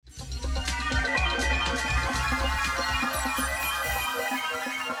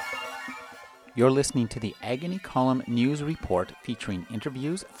You're listening to the Agony Column News Report featuring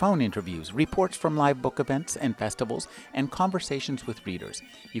interviews, phone interviews, reports from live book events and festivals, and conversations with readers.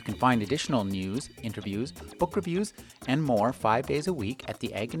 You can find additional news, interviews, book reviews, and more 5 days a week at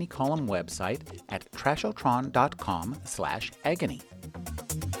the Agony Column website at trashotron.com/agony.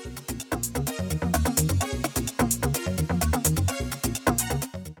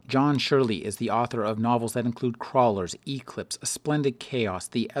 John Shirley is the author of novels that include Crawlers, Eclipse, A Splendid Chaos,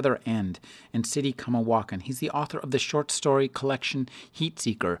 The Other End, and City Kamawakan. He's the author of the short story collection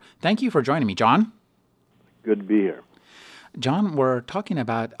Heatseeker. Thank you for joining me, John. Good to be here. John, we're talking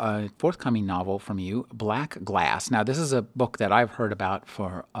about a forthcoming novel from you, Black Glass. Now, this is a book that I've heard about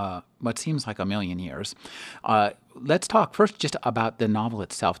for what seems like a million years. Let's talk first just about the novel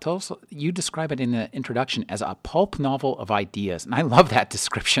itself. Tell us, you describe it in the introduction as a pulp novel of ideas, and I love that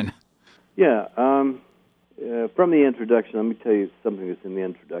description. Yeah, from the introduction, let me tell you something that's in the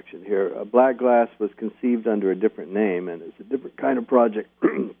introduction here. Black Glass was conceived under a different name, and it's a different kind of project.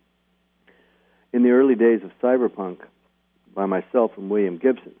 In the early days of cyberpunk, by myself and William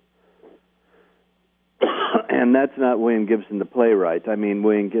Gibson. And that's not William Gibson, the playwright. I mean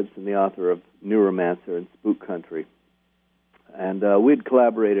William Gibson, the author of Neuromancer and Spook Country. And we'd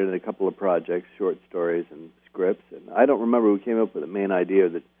collaborated in a couple of projects, short stories and scripts. And I don't remember who came up with the main idea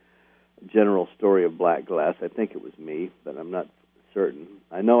of the general story of Black Glass. I think it was me, but I'm not certain.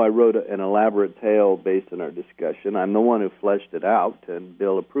 I know I wrote an elaborate tale based on our discussion. I'm the one who fleshed it out, and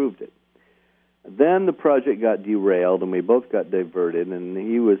Bill approved it. Then the project got derailed, and we both got diverted, and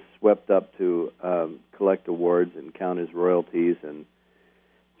he was swept up to collect awards and count his royalties and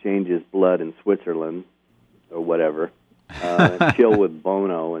change his blood in Switzerland or whatever, and chill with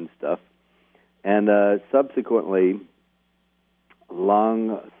Bono and stuff. And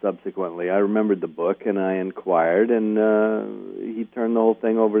long subsequently, I remembered the book, and I inquired, and he turned the whole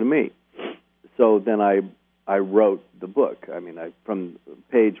thing over to me. So then I wrote the book. I mean, from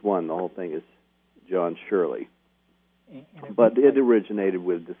page one, the whole thing is John Shirley. But it originated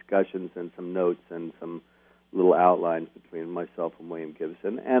with discussions and some notes and some little outlines between myself and William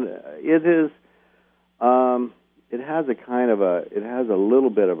Gibson. And it has a little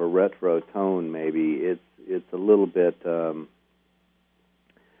bit of a retro tone, maybe. It's a little bit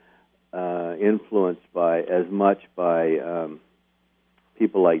influenced by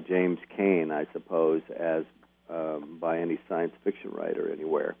people like James Cain, I suppose, as by any science fiction writer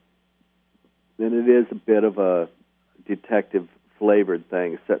anywhere. Then it is a bit of a detective-flavored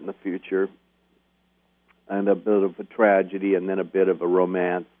thing set in the future, and a bit of a tragedy, and then a bit of a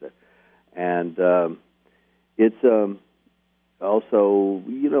romance. And it's also,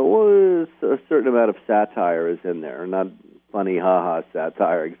 a certain amount of satire is in there. Not funny, ha-ha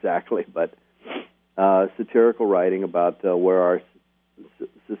satire exactly, but satirical writing about where our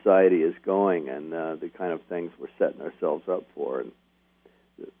society is going and the kind of things we're setting ourselves up for, and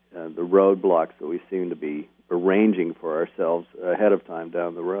the roadblocks that we seem to be arranging for ourselves ahead of time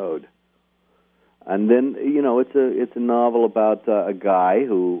down the road. And then, it's a novel about a guy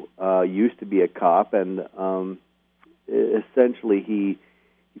who used to be a cop, and essentially he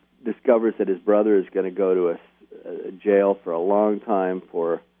discovers that his brother is going to go to a jail for a long time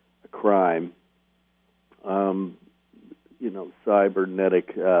for a crime,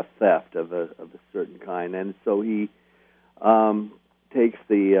 cybernetic theft of a certain kind, and so he takes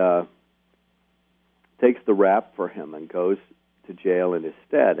the rap for him and goes to jail in his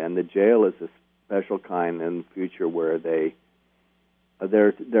stead. And the jail is a special kind in the future where there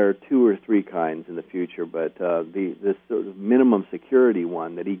are 2 or 3 kinds in the future, but this sort of minimum security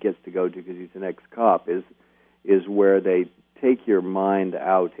one that he gets to go to because he's an ex-cop is where they take your mind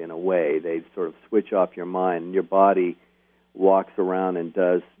out in a way. They sort of switch off your mind, and your body walks around and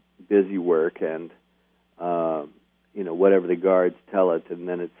does busy work and whatever the guards tell it, and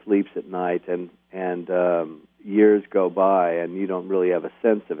then it sleeps at night, and years go by, and you don't really have a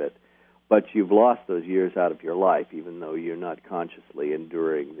sense of it. But you've lost those years out of your life, even though you're not consciously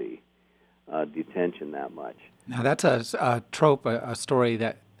enduring the detention that much. Now, that's a trope, a story,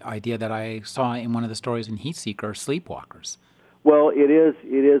 that idea that I saw in one of the stories in Heatseeker, Sleepwalkers. Well, it is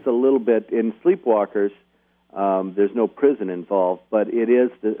a little bit. In Sleepwalkers, there's no prison involved, but it is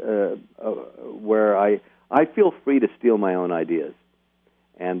where I feel free to steal my own ideas.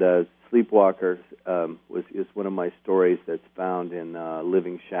 And Sleepwalkers is one of my stories that's found in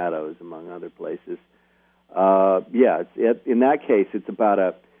Living Shadows, among other places. In that case, it's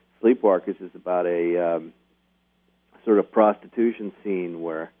about Sleepwalkers is about a sort of prostitution scene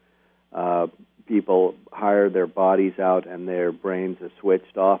where people hire their bodies out and their brains are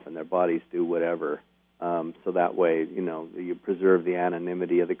switched off and their bodies do whatever So that way, you preserve the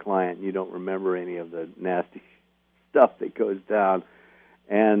anonymity of the client. You don't remember any of the nasty stuff that goes down.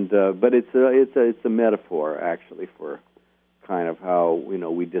 And but it's a metaphor actually for kind of how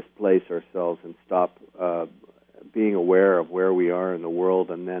we displace ourselves and stop being aware of where we are in the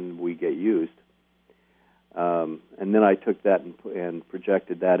world, and then we get used. And then I took that and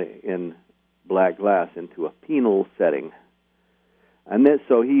projected that in Black Glass into a penal setting. And then,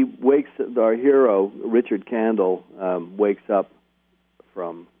 so our hero, Richard Kandel, wakes up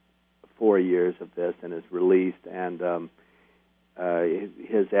from 4 years of this and is released, and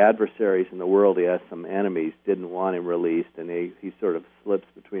his adversaries in the world, he has some enemies, didn't want him released, and he sort of slips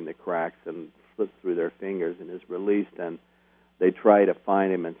between the cracks and slips through their fingers and is released, and they try to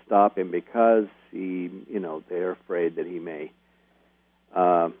find him and stop him because they're afraid that he may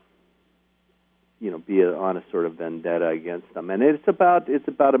be on a sort of vendetta against them. And it's about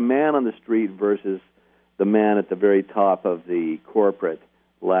a man on the street versus the man at the very top of the corporate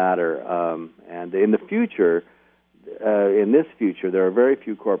ladder. And in the future, in this future, there are very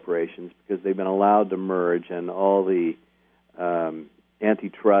few corporations because they've been allowed to merge, and all the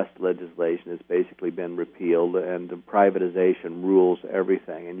antitrust legislation has basically been repealed, and the privatization rules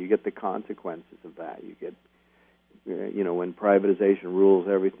everything, and you get the consequences of that. You get when privatization rules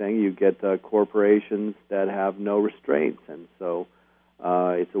everything, you get corporations that have no restraints, and so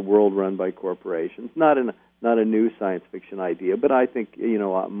it's a world run by corporations. Not a new science fiction idea, but I think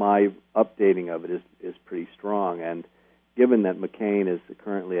my updating of it is pretty strong. And given that McCain is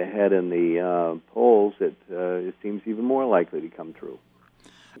currently ahead in the polls, it seems even more likely to come true.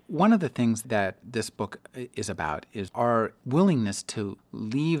 One of the things that this book is about is our willingness to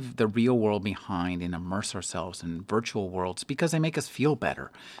leave the real world behind and immerse ourselves in virtual worlds because they make us feel better.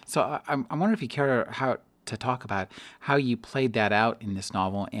 So I wonder if you care to talk about how you played that out in this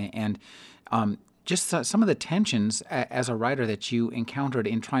novel and just some of the tensions as a writer that you encountered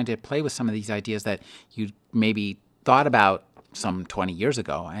in trying to play with some of these ideas that you maybe thought about some 20 years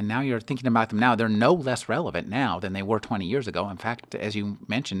ago, and now you're thinking about them now. They're no less relevant now than they were 20 years ago. In fact, as you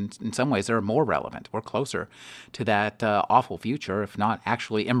mentioned, in some ways they're more relevant. We're closer to that awful future, if not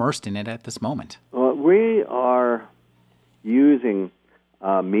actually immersed in it at this moment. Well, we are using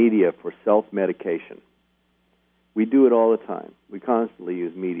media for self-medication. We do it all the time. We constantly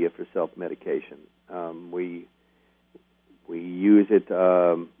use media for self-medication. We use it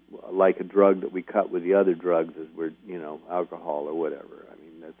like a drug that we cut with the other drugs, as we're, alcohol or whatever. I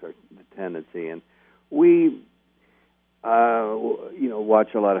mean, that's the tendency. And we,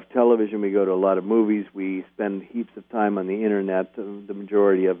 watch a lot of television. We go to a lot of movies. We spend heaps of time on the Internet, the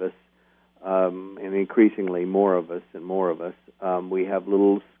majority of us, and increasingly more of us and more of us. We have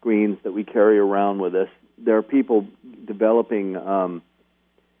little screens that we carry around with us. There are people developing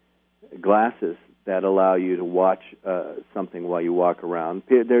glasses that allow you to watch something while you walk around.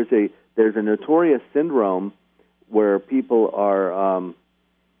 There's a notorious syndrome where people are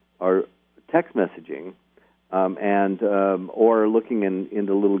text messaging and or looking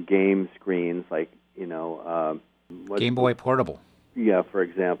into little game screens like Game Boy Portable. Yeah, for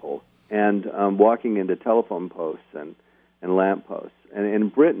example, and walking into telephone posts and lamp posts. And in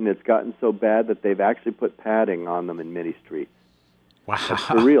Britain, it's gotten so bad that they've actually put padding on them in many streets. Wow. That's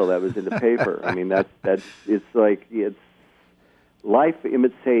for real. That was in the paper. I mean, that's it's life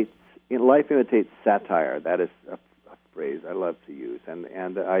imitates satire. That is a phrase I love to use,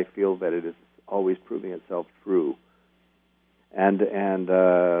 and I feel that it is always proving itself true. And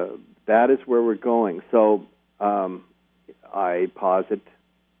that is where we're going. So I posit,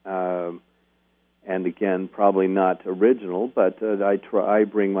 and again, probably not original, but I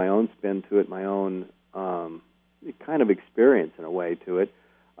bring my own spin to it, my own kind of experience in a way to it,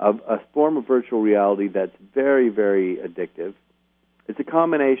 of a form of virtual reality that's very, very addictive. It's a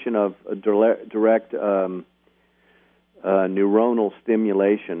combination of a direct neuronal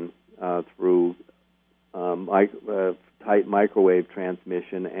stimulation through tight microwave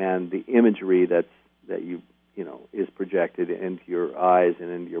transmission and the imagery that is projected into your eyes and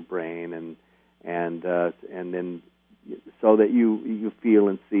into your brain, and then so that you feel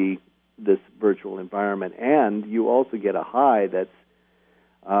and see this virtual environment, and you also get a high that's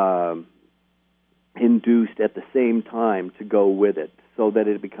induced at the same time to go with it, so that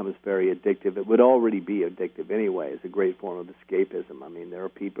it becomes very addictive. It would already be addictive anyway. It's a great form of escapism. I mean, there are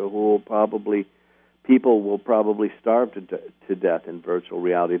people will probably starve to death in virtual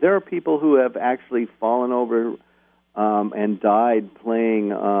reality. There are people who have actually fallen over and died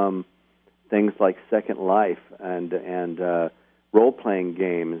playing things like Second Life and role-playing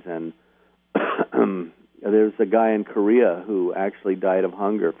games, and there's a guy in Korea who actually died of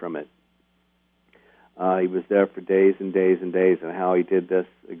hunger from it. He was there for days and days and days, and how he did this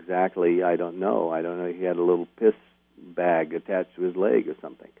exactly, I don't know. I don't know. He had a little piss bag attached to his leg or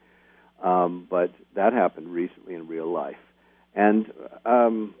something. But that happened recently in real life. And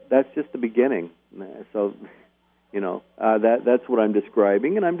that's just the beginning. So, that's what I'm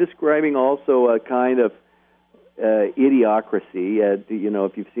describing. And I'm describing also a kind of idiocracy.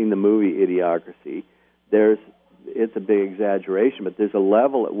 If you've seen the movie Idiocracy, it's a big exaggeration, but there's a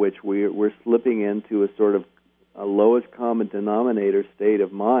level at which we're slipping into a sort of a lowest common denominator state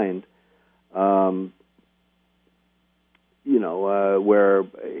of mind, where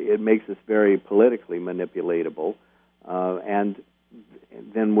it makes us very politically manipulatable. And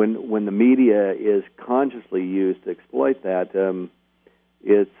then when the media is consciously used to exploit that,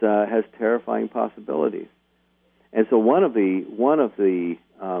 it has terrifying possibilities. And so one of the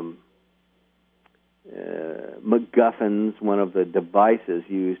MacGuffins, one of the devices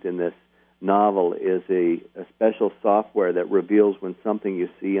used in this novel, is a special software that reveals when something you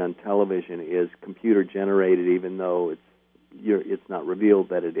see on television is computer generated, even though it's not revealed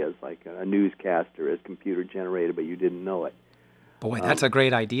that it is. Like a newscaster is computer generated, but you didn't know it. Boy, that's a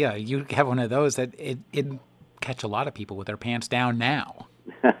great idea. You have one of those that it'd catch a lot of people with their pants down now.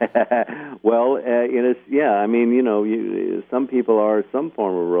 Well, some people are some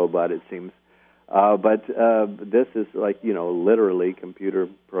form of robot, it seems. But this is literally computer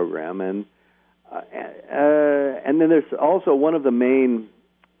program, and then there's also one of the main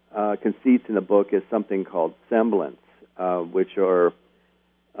conceits in the book is something called semblance, which are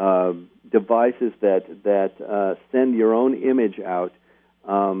devices that send your own image out,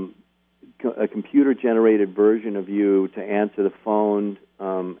 a computer-generated version of you to answer the phone,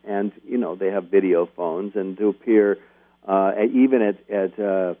 and they have video phones, and to appear even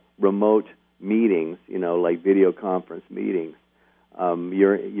at remote meetings, like video conference meetings.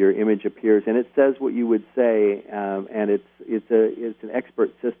 Your image appears, and it says what you would say, and it's an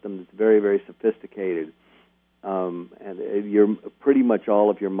expert system that's very, very sophisticated, and pretty much all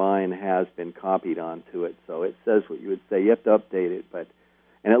of your mind has been copied onto it. So it says what you would say. You have to update it,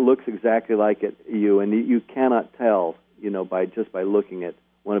 and it looks exactly like you, and you cannot tell, by looking at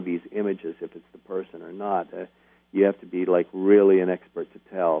one of these images if it's the person or not. You have to be really an expert to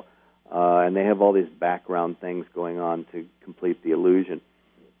tell. And they have all these background things going on to complete the illusion.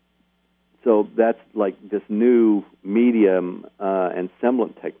 So that's this new medium and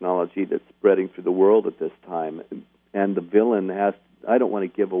semblant technology that's spreading through the world at this time. And the villain I don't want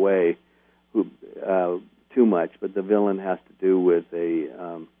to give away too much, but the villain has to do with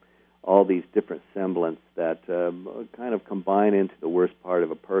all these different semblants that kind of combine into the worst part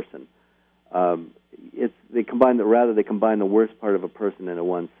of a person. They combine the worst part of a person into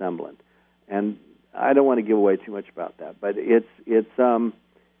one semblant, and I don't want to give away too much about that. But it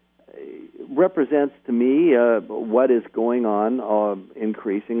represents to me what is going on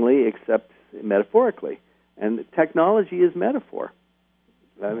increasingly, except metaphorically. And technology is metaphor.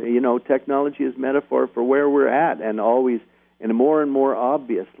 Technology is metaphor for where we're at, and always, and more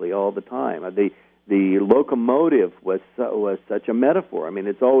obviously all the time. The locomotive was such a metaphor. I mean,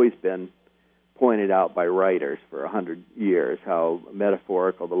 it's always been pointed out by writers for 100 years how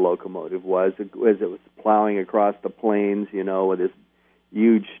metaphorical the locomotive was as it was plowing across the plains, with this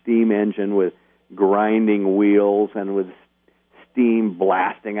huge steam engine with grinding wheels and with steam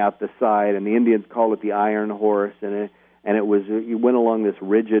blasting out the side, and the Indians called it the Iron Horse, and it went along this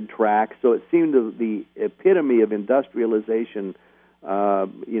rigid track. So it seemed the epitome of industrialization,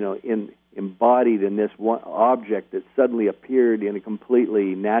 embodied in this one object that suddenly appeared in a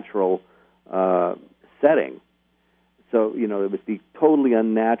completely natural setting. So, it was the totally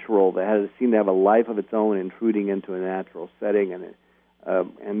unnatural that seemed to have a life of its own, intruding into a natural setting,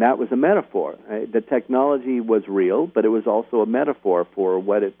 and that was a metaphor. The technology was real, but it was also a metaphor for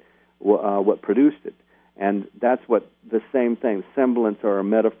what produced it. And that's what the same thing, semblance are a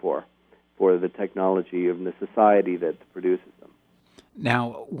metaphor for the technology of the society that produces them.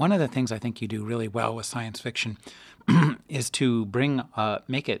 Now, one of the things I think you do really well with science fiction is to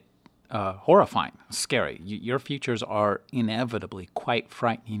make it horrifying, scary. Your futures are inevitably quite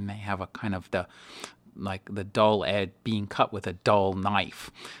frightening. They have a kind of the dull edge being cut with a dull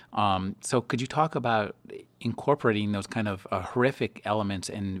knife. So could you talk about incorporating those kind of horrific elements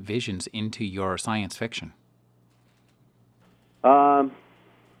and visions into your science fiction? I'm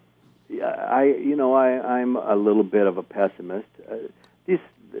a little bit of a pessimist.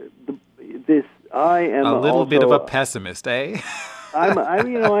 I am a little also bit of a pessimist, eh?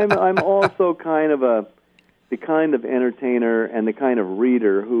 I'm also kind of the kind of entertainer and the kind of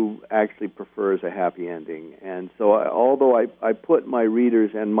reader who actually prefers a happy ending. And so although I put my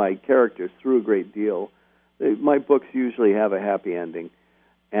readers and my characters through a great deal, my books usually have a happy ending.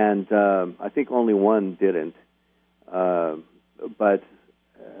 And I think only one didn't. But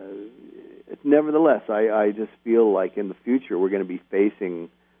nevertheless, I just feel like in the future we're going to be facing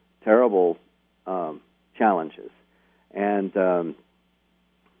terrible challenges. And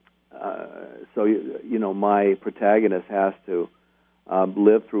so, my protagonist has to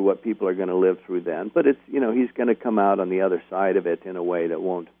live through what people are going to live through then. But it's, he's going to come out on the other side of it in a way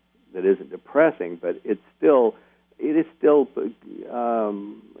that isn't depressing, but it is still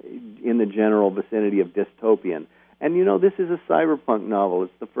in the general vicinity of dystopian. And, this is a cyberpunk novel.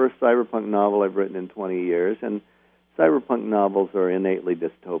 It's the first cyberpunk novel I've written in 20 years, and cyberpunk novels are innately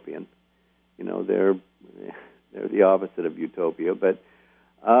dystopian. They're the opposite of utopia, but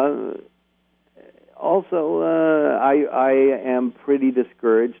also, I am pretty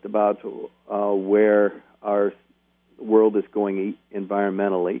discouraged about where our world is going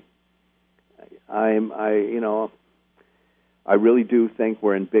environmentally. I really do think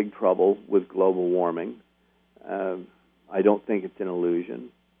we're in big trouble with global warming. I don't think it's an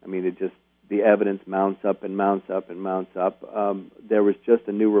illusion. I mean, the evidence mounts up and mounts up and mounts up. There was just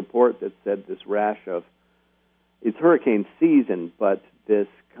a new report that said this rash of, it's hurricane season, but this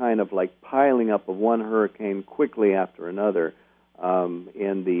kind of like piling up of one hurricane quickly after another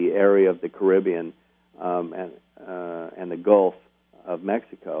in the area of the Caribbean and the Gulf of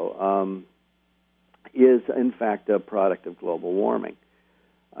Mexico is, in fact, a product of global warming.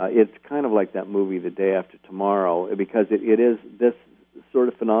 It's kind of like that movie, The Day After Tomorrow, because it is, this sort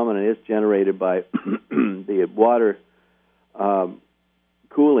of phenomenon is generated by the water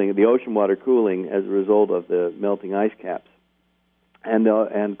cooling, the ocean water cooling as a result of the melting ice caps.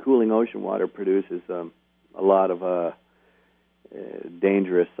 And cooling ocean water produces a lot of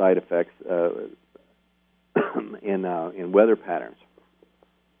dangerous side effects in weather patterns.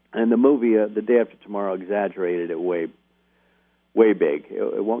 And the movie, The Day After Tomorrow, exaggerated it way big.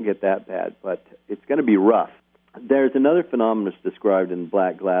 It won't get that bad, but it's going to be rough. There's another phenomenon that's described in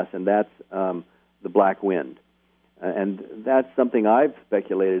Black Glass, and that's the black wind. And that's something I've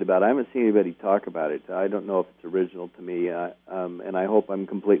speculated about. I haven't seen anybody talk about it. I don't know if it's original to me, and I hope I'm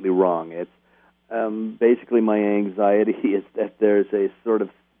completely wrong. It's basically my anxiety is that there's a sort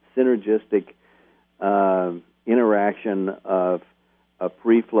of synergistic interaction of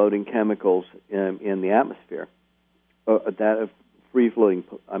free-floating chemicals in the atmosphere. The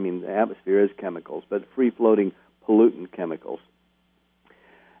atmosphere is chemicals, but free-floating pollutant chemicals.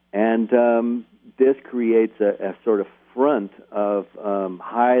 And this creates a sort of front of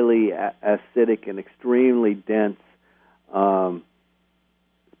highly acidic and extremely dense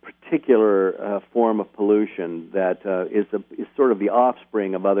particular form of pollution that is sort of the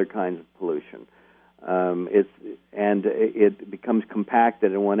offspring of other kinds of pollution. It becomes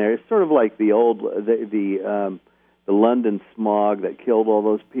compacted in one area. It's sort of like the London smog that killed all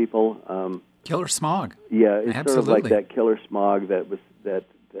those people. Killer smog. Yeah, it's Absolutely. Sort of like that killer smog that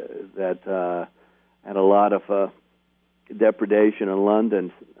had a lot of depredation in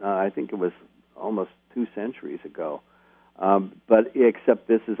London. I think it was almost 2 centuries ago. But except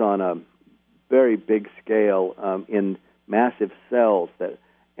this is on a very big scale in massive cells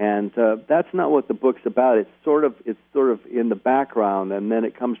and that's not what the book's about. It's sort of in the background, and then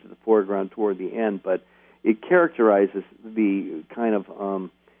it comes to the foreground toward the end. But it characterizes the kind of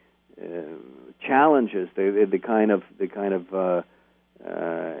challenges, the kind of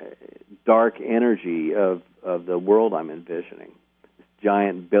dark energy of the world I'm envisioning. This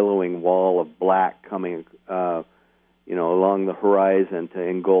giant billowing wall of black coming, along the horizon to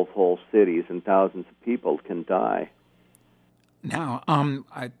engulf whole cities, and thousands of people can die. Now,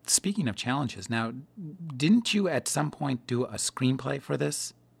 speaking of challenges, didn't you at some point do a screenplay for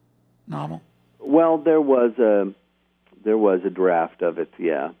this novel? Well, there was a draft of it,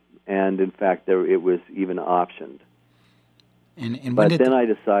 yeah, and in fact, it was even optioned. But then I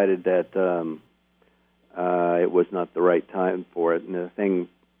decided that it was not the right time for it, and the thing,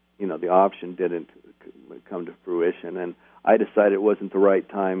 the option didn't come to fruition, and I decided it wasn't the right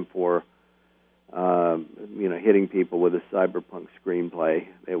time for hitting people with a cyberpunk screenplay.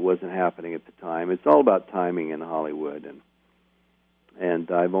 It wasn't happening at the time. It's all about timing in Hollywood,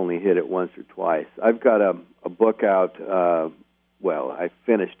 and I've only hit it once or twice. I've got a book out. I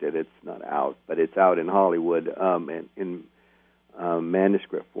finished it. It's not out, but it's out in Hollywood in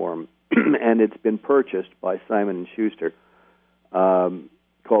manuscript form, and it's been purchased by Simon & Schuster,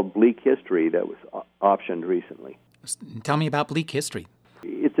 called Bleak History, that was optioned recently. Tell me about Bleak History.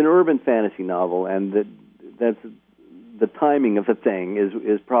 It's an urban fantasy novel, and the that's the timing of the thing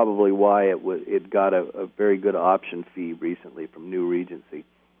is probably why it got a very good option fee recently from New Regency,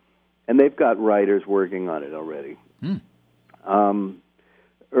 and they've got writers working on it already.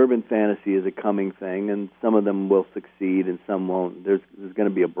 Urban fantasy is a coming thing, and some of them will succeed and some won't. There's going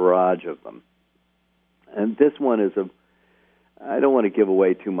to be a barrage of them, and this one is I don't want to give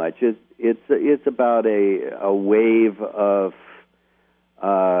away too much. It's about a wave of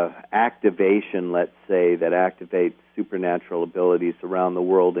activation, let's say, that activates supernatural abilities around the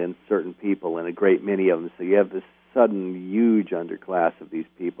world in certain people, and a great many of them. So you have this sudden, huge underclass of these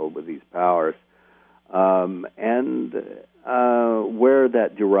people with these powers, and where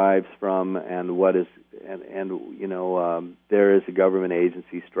that derives from, and what is, and you know, there is a government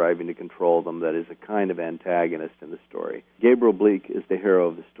agency striving to control them that is a kind of antagonist in the story. Gabriel Bleak is the hero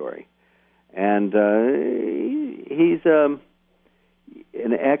of the story, and he's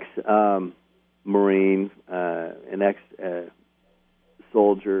an ex-Marine, an ex-soldier,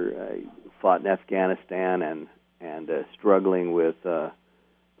 fought in Afghanistan and struggling with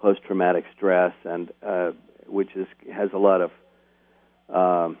post-traumatic stress, and which has a lot of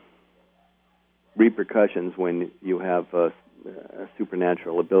repercussions when you have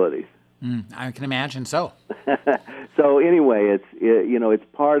supernatural abilities. I can imagine so. So anyway, it's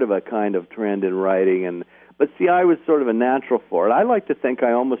part of a kind of trend in writing, but see, I was sort of a natural for it. I like to think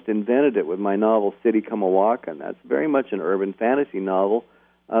I almost invented it with my novel City Come A Walkin'. That's very much an urban fantasy novel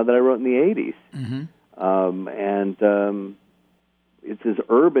that I wrote in the 80s. Mm-hmm. And it's as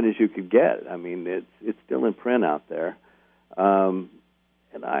urban as you could get. I mean, it's still in print out there. And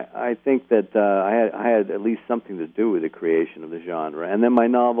I think that I had at least something to do with the creation of the genre. And then my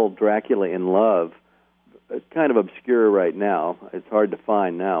novel Dracula in Love, it's kind of obscure right now. It's hard to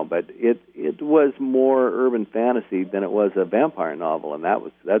find now, but it was more urban fantasy than it was a vampire novel, and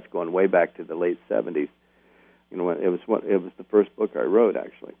that's going way back to the late 70s. You know, it was the first book I wrote,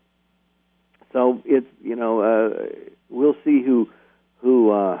 actually. So it's, we'll see who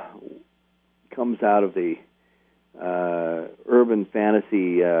comes out of the urban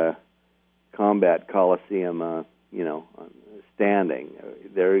fantasy combat coliseum, standing.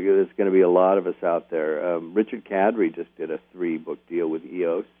 There's going to be a lot of us out there. Richard Cadre just did a 3-book deal with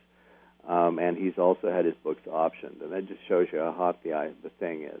EOS, and he's also had his books optioned, and that just shows you how hot the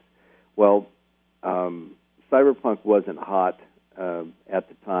thing is. Well, cyberpunk wasn't hot at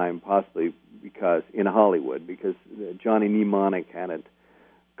the time, possibly because in Hollywood, because Johnny Mnemonic hadn't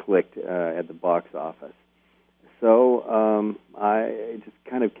clicked at the box office. So I just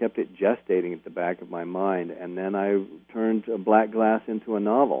kind of kept it gestating at the back of my mind, and then I turned Black Glass into a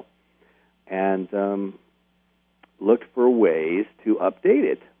novel and looked for ways to update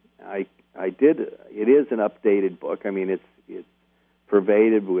it. I did. It is an updated book. I mean, it's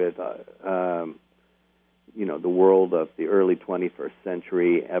pervaded with the world of the early 21st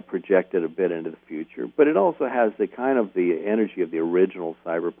century, projected a bit into the future, but it also has the kind of the energy of the original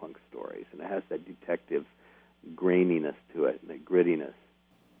cyberpunk stories, and it has that detective graininess to it and the grittiness.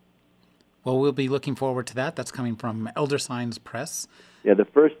 Well, we'll be looking forward to that. That's coming from Elder Signs Press. Yeah, the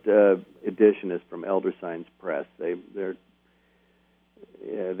first edition is from Elder Signs Press. They've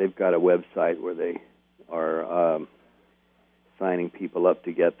got a website where they are signing people up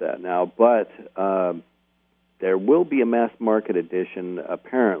to get that now, but there will be a mass market edition,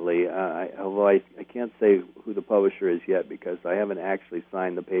 apparently, although I can't say who the publisher is yet because I haven't actually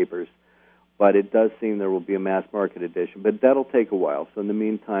signed the papers. But it does seem there will be a mass market edition. But that'll take a while. So in the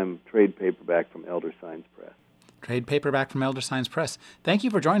meantime, trade paperback from Elder Signs Press. Trade paperback from Elder Signs Press. Thank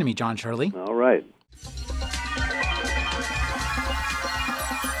you for joining me, John Shirley. All right.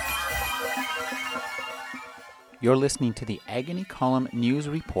 You're listening to the Agony Column News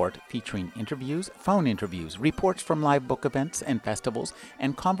Report, featuring interviews, phone interviews, reports from live book events and festivals,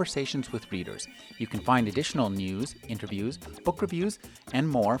 and conversations with readers. You can find additional news, interviews, book reviews, and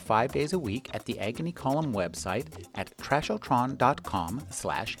more 5 days a week at the Agony Column website at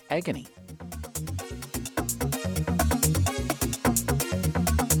trashotron.com/agony.